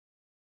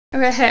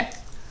Okay, hey.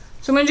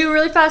 So I'm going to do a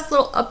really fast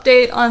little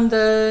update on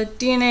the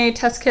DNA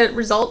test kit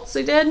results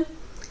I did.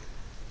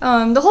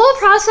 The whole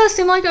process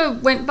seemed like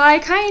it went by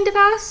kind of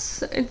fast.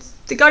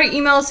 They got an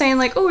email saying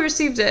like, oh, we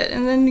received it.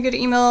 And then you get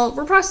an email,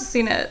 we're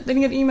processing it. Then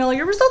you get an email,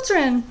 your results are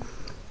in.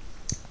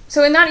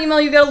 So in that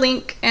email you get a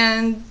link,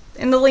 and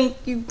in the link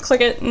you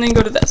click it and then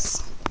go to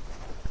this.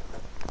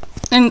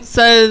 And it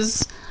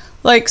says,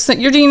 like, so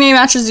your DNA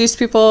matches these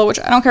people, which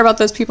I don't care about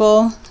those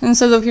people. And it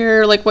says over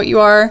here, like, what you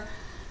are.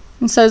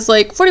 And says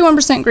like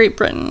 41% Great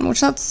Britain,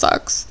 which that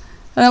sucks.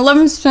 And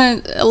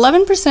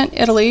 11%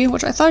 Italy,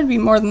 which I thought it'd be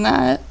more than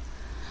that.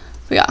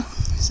 But yeah.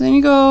 So then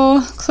you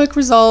go click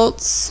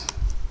results.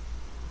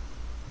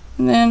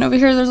 And then over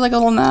here there's like a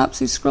little map,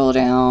 so you scroll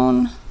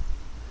down.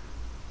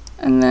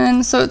 And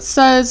then so it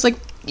says like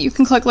you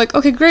can click like,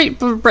 okay, Great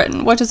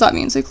Britain, what does that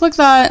mean? So you click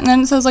that, and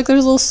then it says like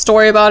there's a little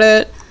story about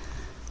it.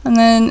 And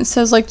then it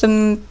says like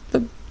the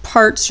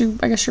parts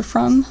I guess you're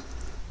from.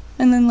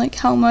 And then like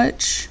how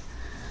much.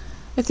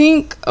 I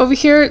think over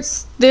here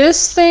it's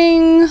this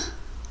thing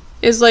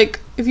is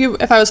like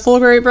if I was full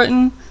Great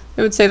Britain,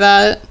 it would say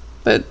that,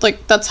 but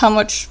like that's how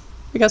much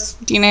I guess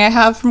DNA I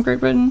have from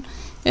Great Britain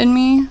in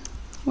me,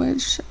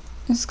 which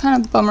is kind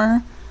of a bummer.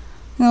 And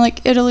then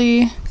like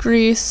Italy,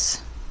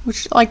 Greece,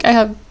 which like I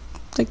have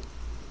like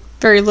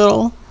very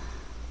little,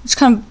 which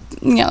kind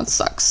of, yeah, it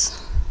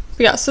sucks.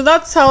 But yeah, so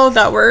that's how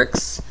that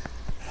works.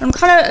 It was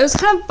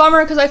kind of a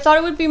bummer because I thought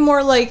it would be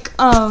more like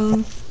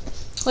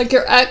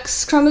your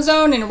X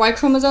chromosome and your Y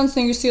chromosome,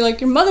 so you see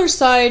like your mother's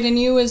side and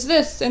you is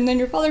this, and then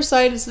your father's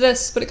side is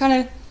this, but it kind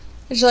of,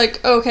 it's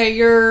like, okay,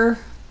 we're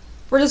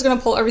just gonna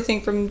pull everything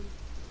from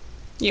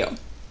you,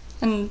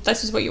 and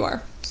this is what you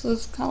are. So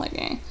it's kind of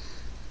like, eh.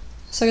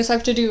 So I guess I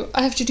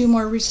have to do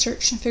more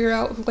research and figure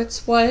out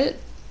what's what.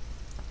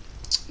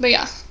 But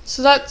yeah,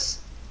 so that's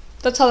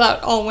how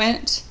that all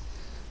went.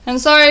 And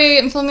sorry,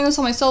 I'm filming this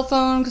on my cell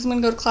phone because I'm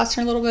gonna go to class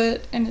here in a little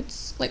bit, and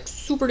it's like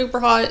super duper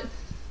hot.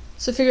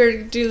 So I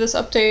figured to do this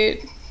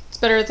update, it's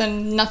better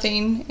than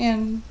nothing,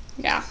 and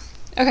yeah.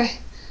 Okay,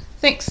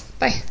 thanks,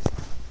 bye.